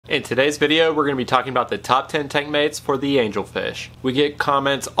In today's video, we're going to be talking about the top 10 tank mates for the angelfish. We get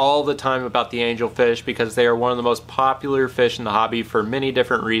comments all the time about the angelfish because they are one of the most popular fish in the hobby for many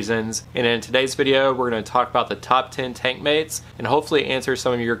different reasons. And in today's video, we're going to talk about the top 10 tank mates and hopefully answer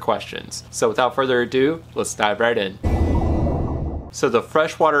some of your questions. So without further ado, let's dive right in. So the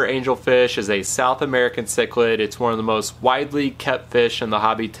freshwater angelfish is a South American cichlid. It's one of the most widely kept fish in the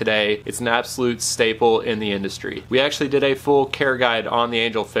hobby today. It's an absolute staple in the industry. We actually did a full care guide on the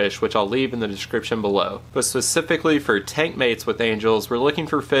angelfish, which I'll leave in the description below. But specifically for tank mates with angels, we're looking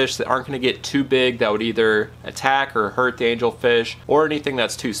for fish that aren't going to get too big that would either attack or hurt the angelfish, or anything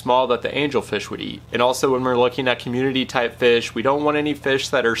that's too small that the angelfish would eat. And also when we're looking at community type fish, we don't want any fish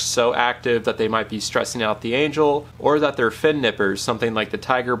that are so active that they might be stressing out the angel, or that they're fin nippers. Something like the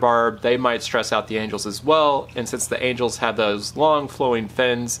tiger barb, they might stress out the angels as well, and since the angels have those long flowing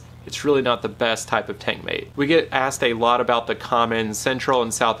fins, it's really not the best type of tank mate. We get asked a lot about the common Central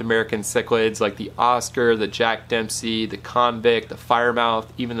and South American cichlids like the Oscar, the Jack Dempsey, the convict, the firemouth,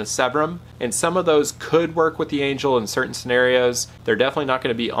 even the Sebrum. And some of those could work with the angel in certain scenarios. They're definitely not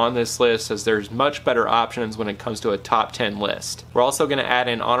going to be on this list as there's much better options when it comes to a top 10 list. We're also going to add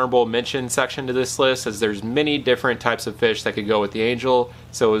an honorable mention section to this list as there's many different types of fish that could go with the angel,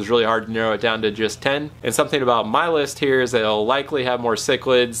 so it was really hard to narrow it down to just 10. And something about my list here is that it'll likely have more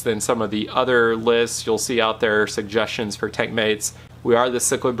cichlids than some of the other lists you'll see out there, suggestions for tank mates. We are the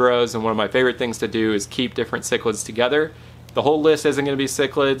cichlid bros, and one of my favorite things to do is keep different cichlids together. The whole list isn't going to be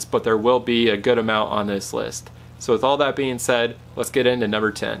cichlids, but there will be a good amount on this list. So with all that being said, let's get into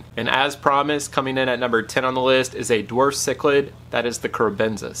number 10. And as promised, coming in at number 10 on the list is a dwarf cichlid, that is the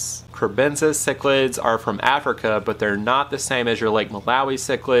Crobensis. Crobensis cichlids are from Africa, but they're not the same as your Lake Malawi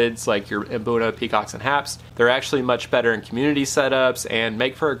cichlids like your Mbuna, peacocks, and haps. They're actually much better in community setups and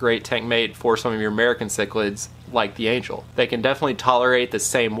make for a great tank mate for some of your American cichlids like the angel. They can definitely tolerate the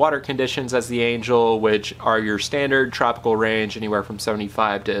same water conditions as the angel, which are your standard tropical range anywhere from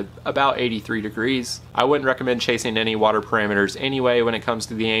 75 to about 83 degrees. I wouldn't recommend chasing any water parameters anyway when it comes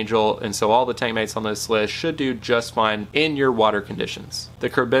to the angel, and so all the tank mates on this list should do just fine in your water conditions. The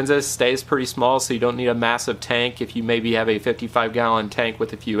Crobensis stays pretty small, so you don't need a massive tank. If you maybe have a 55-gallon tank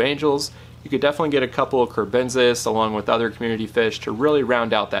with a few angels, you could definitely get a couple of Crobensis along with other community fish to really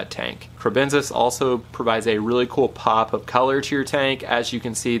round out that tank. Crobensis also provides a really cool pop of color to your tank. As you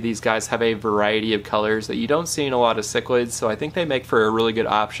can see, these guys have a variety of colors that you don't see in a lot of cichlids, so I think they make for a really good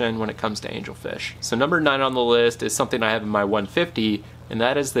option when it comes to angelfish. So number 9 on the list is something I have in my 150, and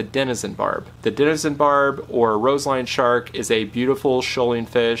that is the denizen barb. The denizen barb, or roseline shark, is a beautiful shoaling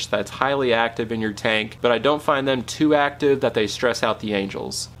fish that's highly active in your tank, but I don't find them too active that they stress out the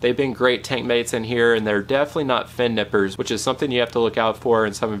angels. They've been great tank mates in here, and they're definitely not fin nippers, which is something you have to look out for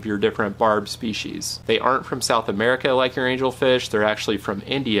in some of your different barb species. They aren't from South America like your angelfish, they're actually from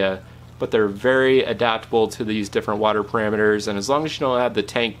India, but they're very adaptable to these different water parameters, and as long as you don't have the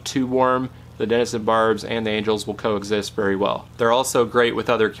tank too warm, the denizen barbs and the angels will coexist very well. They're also great with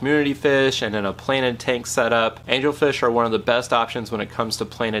other community fish and in a planted tank setup. Angelfish are one of the best options when it comes to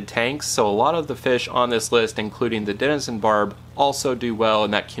planted tanks, so a lot of the fish on this list, including the denizen barb, also do well in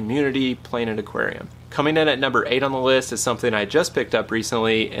that community planted aquarium. Coming in at number 8 on the list is something I just picked up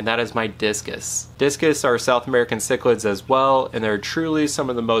recently, and that is my discus. Discus are South American cichlids as well, and they're truly some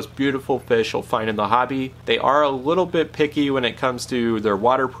of the most beautiful fish you'll find in the hobby. They are a little bit picky when it comes to their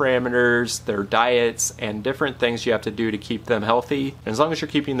water parameters, their diets, and different things you have to do to keep them healthy. And as long as you're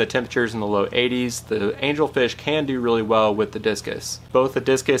keeping the temperatures in the low 80s, the angelfish can do really well with the discus. Both the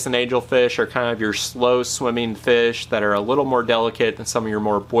discus and angelfish are kind of your slow swimming fish that are a little more delicate than some of your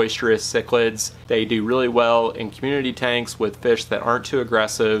more boisterous cichlids. They do really well in community tanks with fish that aren't too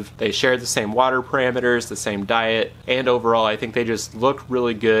aggressive. They share the same water parameters, the same diet, and overall I think they just look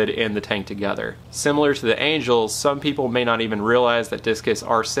really good in the tank together. Similar to the angels, some people may not even realize that discus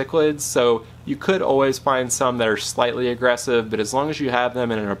are cichlids, so you could always find some that are slightly aggressive, but as long as you have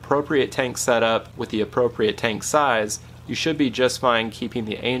them in an appropriate tank setup with the appropriate tank size, you should be just fine keeping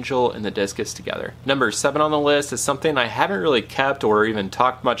the angel and the discus together. Number 7 on the list is something I haven't really kept or even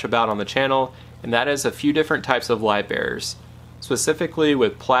talked much about on the channel, and that is a few different types of live bearers, specifically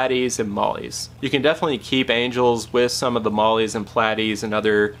with platies and mollies. You can definitely keep angels with some of the mollies and platies and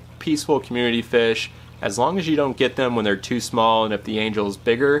other peaceful community fish, as long as you don't get them when they're too small, and if the angel is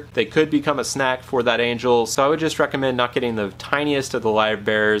bigger, they could become a snack for that angel. So I would just recommend not getting the tiniest of the live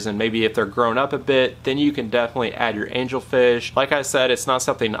bears, and maybe if they're grown up a bit, then you can definitely add your angelfish. Like I said, it's not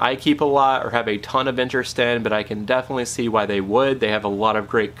something I keep a lot or have a ton of interest in, but I can definitely see why they would. They have a lot of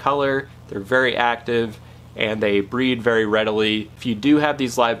great color, they're very active, and they breed very readily. If you do have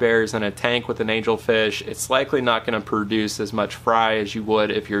these live bears in a tank with an angelfish, it's likely not going to produce as much fry as you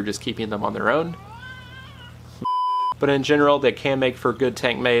would if you're just keeping them on their own. But in general, they can make for good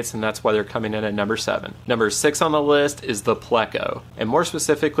tank mates, and that's why they're coming in at number 7. Number 6 on the list is the pleco. And more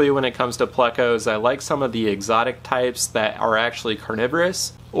specifically, when it comes to plecos, I like some of the exotic types that are actually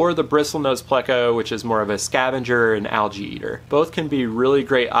carnivorous, or the bristlenose pleco, which is more of a scavenger and algae eater. Both can be really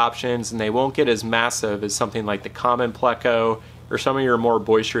great options, and they won't get as massive as something like the common pleco, or some of your more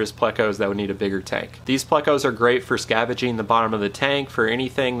boisterous plecos that would need a bigger tank. These plecos are great for scavenging the bottom of the tank for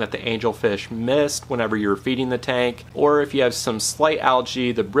anything that the angelfish missed whenever you're feeding the tank, or if you have some slight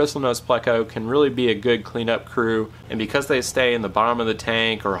algae, the bristlenose pleco can really be a good cleanup crew, and because they stay in the bottom of the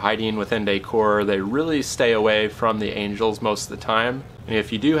tank or hiding within decor, they really stay away from the angels most of the time. And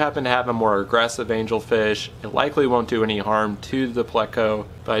if you do happen to have a more aggressive angelfish, it likely won't do any harm to the pleco,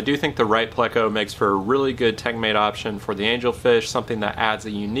 but I do think the right pleco makes for a really good tank mate option for the angelfish, something that adds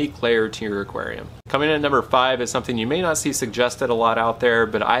a unique layer to your aquarium. Coming in at number 5 is something you may not see suggested a lot out there,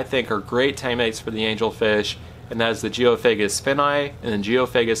 but I think are great tank mates for the angelfish, and that is the Geophagus spini and the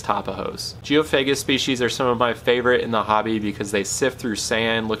Geophagus tapajos. Geophagus species are some of my favorite in the hobby because they sift through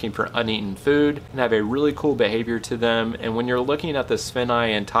sand looking for uneaten food and have a really cool behavior to them, and when you're looking at the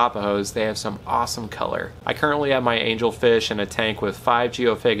spini and tapajos, they have some awesome color. I currently have my angelfish in a tank with 5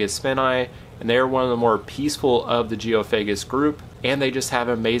 Geophagus spini, and they are one of the more peaceful of the Geophagus group, and they just have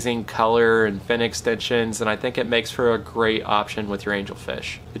amazing color and fin extensions, and I think it makes for a great option with your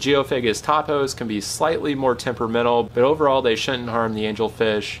angelfish. The Geophagus tapos can be slightly more temperamental, but overall they shouldn't harm the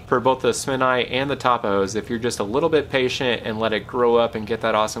angelfish. For both the spini and the tapos, if you're just a little bit patient and let it grow up and get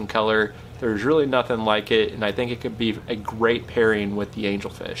that awesome color, there's really nothing like it, and I think it could be a great pairing with the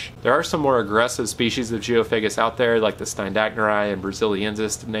angelfish. There are some more aggressive species of Geophagus out there, like the Steindachnerai and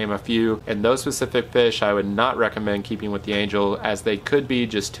Braziliensis, to name a few, and those specific fish I would not recommend keeping with the angel, as they could be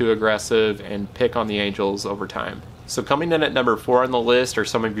just too aggressive and pick on the angels over time. So coming in at number 4 on the list are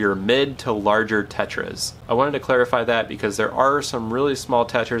some of your mid to larger tetras. I wanted to clarify that because there are some really small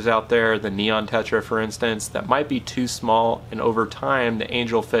tetras out there, the neon tetra for instance, that might be too small, and over time the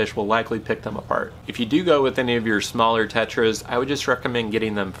angelfish will likely pick them apart. If you do go with any of your smaller tetras, I would just recommend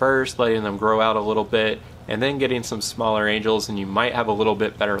getting them first, letting them grow out a little bit, and then getting some smaller angels, and you might have a little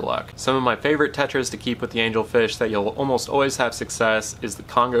bit better luck. Some of my favorite tetras to keep with the angelfish that you'll almost always have success is the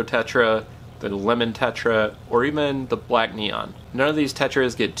Congo tetra, the lemon tetra, or even the black neon. None of these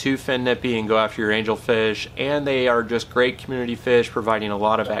tetras get too fin nippy and go after your angelfish, and they are just great community fish, providing a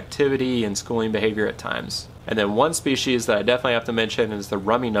lot of activity and schooling behavior at times. And then one species that I definitely have to mention is the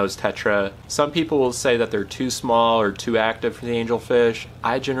rummy nose tetra. Some people will say that they're too small or too active for the angelfish.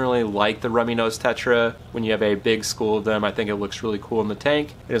 I generally like the rummy nose tetra. When you have a big school of them, I think it looks really cool in the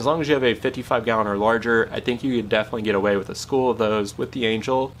tank. And as long as you have a 55 gallon or larger, I think you could definitely get away with a school of those with the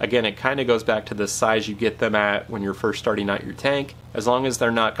angel. Again, it kind of goes back to the size you get them at when you're first starting out your tank. As long as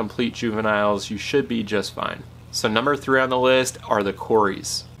they're not complete juveniles, you should be just fine. So number 3 on the list are the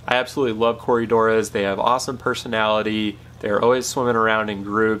cories. I absolutely love Corydoras. They have awesome personality, they're always swimming around in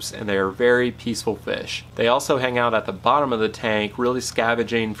groups, and they are very peaceful fish. They also hang out at the bottom of the tank, really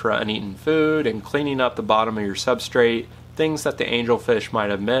scavenging for uneaten food and cleaning up the bottom of your substrate, things that the angelfish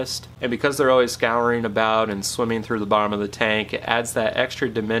might have missed. And because they're always scouring about and swimming through the bottom of the tank, it adds that extra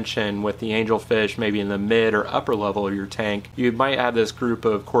dimension with the angelfish maybe in the mid or upper level of your tank. You might have this group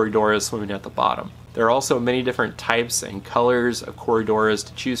of Corydoras swimming at the bottom. There are also many different types and colors of Corydoras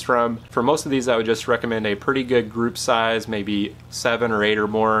to choose from. For most of these, I would just recommend a pretty good group size, maybe 7 or 8 or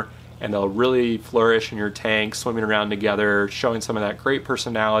more, and they'll really flourish in your tank, swimming around together, showing some of that great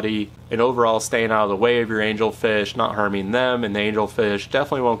personality, and overall staying out of the way of your angelfish, not harming them, and the angelfish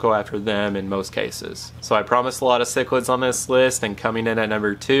definitely won't go after them in most cases. So I promised a lot of cichlids on this list, and coming in at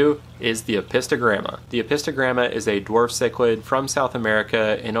number 2 is the Apistogramma. The Apistogramma is a dwarf cichlid from South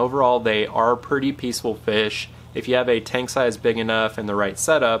America, and overall they are pretty peaceful fish. If you have a tank size big enough and the right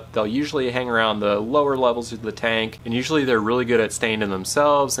setup, they'll usually hang around the lower levels of the tank, and usually they're really good at staying in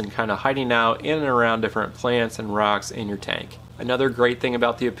themselves and kind of hiding out in and around different plants and rocks in your tank. Another great thing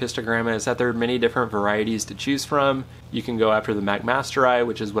about the Apistogramma is that there are many different varieties to choose from. You can go after the McMasteri,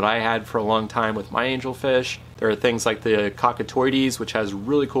 which is what I had for a long time with my angelfish. There are things like the Cockatoides, which has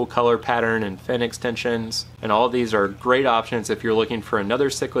really cool color pattern and fin extensions. And all of these are great options if you're looking for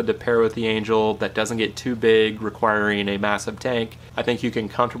another cichlid to pair with the angel that doesn't get too big, requiring a massive tank. I think you can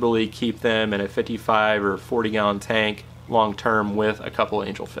comfortably keep them in a 55 or 40 gallon tank long term with a couple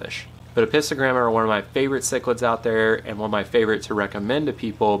angelfish. But Epistogramma are one of my favorite cichlids out there and one of my favorite to recommend to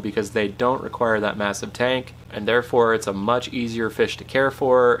people because they don't require that massive tank, and therefore it's a much easier fish to care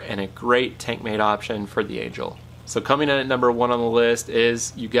for and a great tank mate option for the Angel. So coming in at number 1 on the list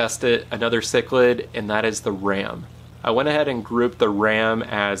is, you guessed it, another cichlid, and that is the ram. I went ahead and grouped the ram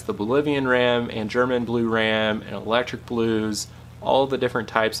as the Bolivian ram and German blue ram and electric blues. All the different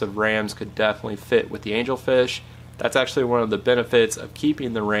types of rams could definitely fit with the angelfish. That's actually one of the benefits of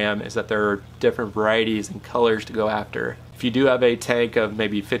keeping the ram, is that there are different varieties and colors to go after. If you do have a tank of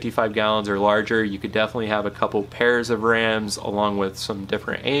maybe 55 gallons or larger, you could definitely have a couple pairs of rams along with some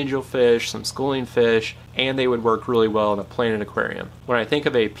different angelfish, some schooling fish, and they would work really well in a planted aquarium. When I think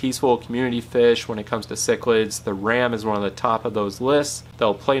of a peaceful community fish when it comes to cichlids, the ram is one of the top of those lists.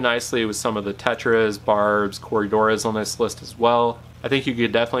 They'll play nicely with some of the tetras, barbs, corridoras on this list as well. I think you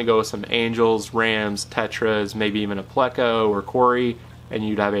could definitely go with some angels, rams, tetras, maybe even a pleco or cory, and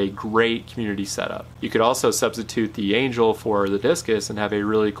you'd have a great community setup. You could also substitute the angel for the discus and have a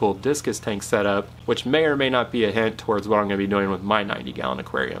really cool discus tank setup, which may or may not be a hint towards what I'm going to be doing with my 90-gallon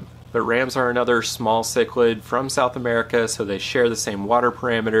aquarium. But rams are another small cichlid from South America, so they share the same water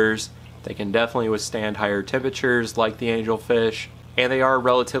parameters. They can definitely withstand higher temperatures like the angelfish, and they are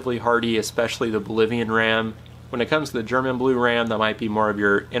relatively hardy, especially the Bolivian ram. When it comes to the German blue ram, that might be more of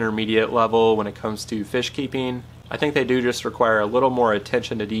your intermediate level when it comes to fish keeping. I think they do just require a little more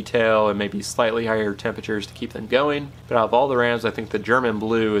attention to detail and maybe slightly higher temperatures to keep them going. But out of all the rams, I think the German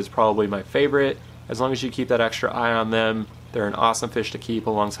blue is probably my favorite. As long as you keep that extra eye on them, they're an awesome fish to keep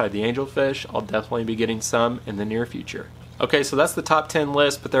alongside the angelfish. I'll definitely be getting some in the near future. Okay, so that's the top 10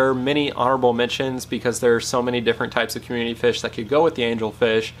 list, but there are many honorable mentions because there are so many different types of community fish that could go with the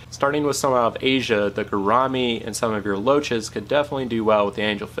angelfish. Starting with some out of Asia, the gourami and some of your loaches could definitely do well with the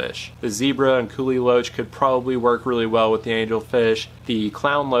angelfish. The zebra and coolie loach could probably work really well with the angelfish. The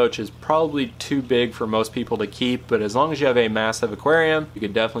clown loach is probably too big for most people to keep, but as long as you have a massive aquarium, you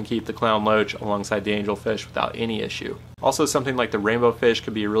could definitely keep the clown loach alongside the angelfish without any issue. Also, something like the rainbow fish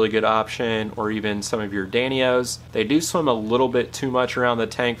could be a really good option, or even some of your danios. They do swim a little bit too much around the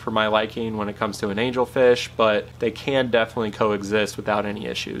tank for my liking when it comes to an angelfish, but they can definitely coexist without any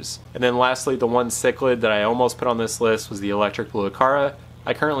issues. And then lastly, the one cichlid that I almost put on this list was the electric blue acara.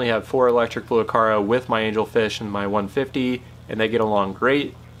 I currently have 4 electric blue acara with my angelfish in my 150, and they get along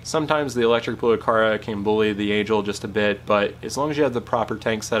great. Sometimes the electric blue acara can bully the angel just a bit, but as long as you have the proper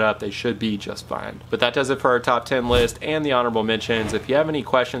tank set up, they should be just fine. But that does it for our top 10 list and the honorable mentions. If you have any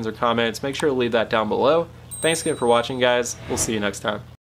questions or comments, make sure to leave that down below. Thanks again for watching, guys. We'll see you next time.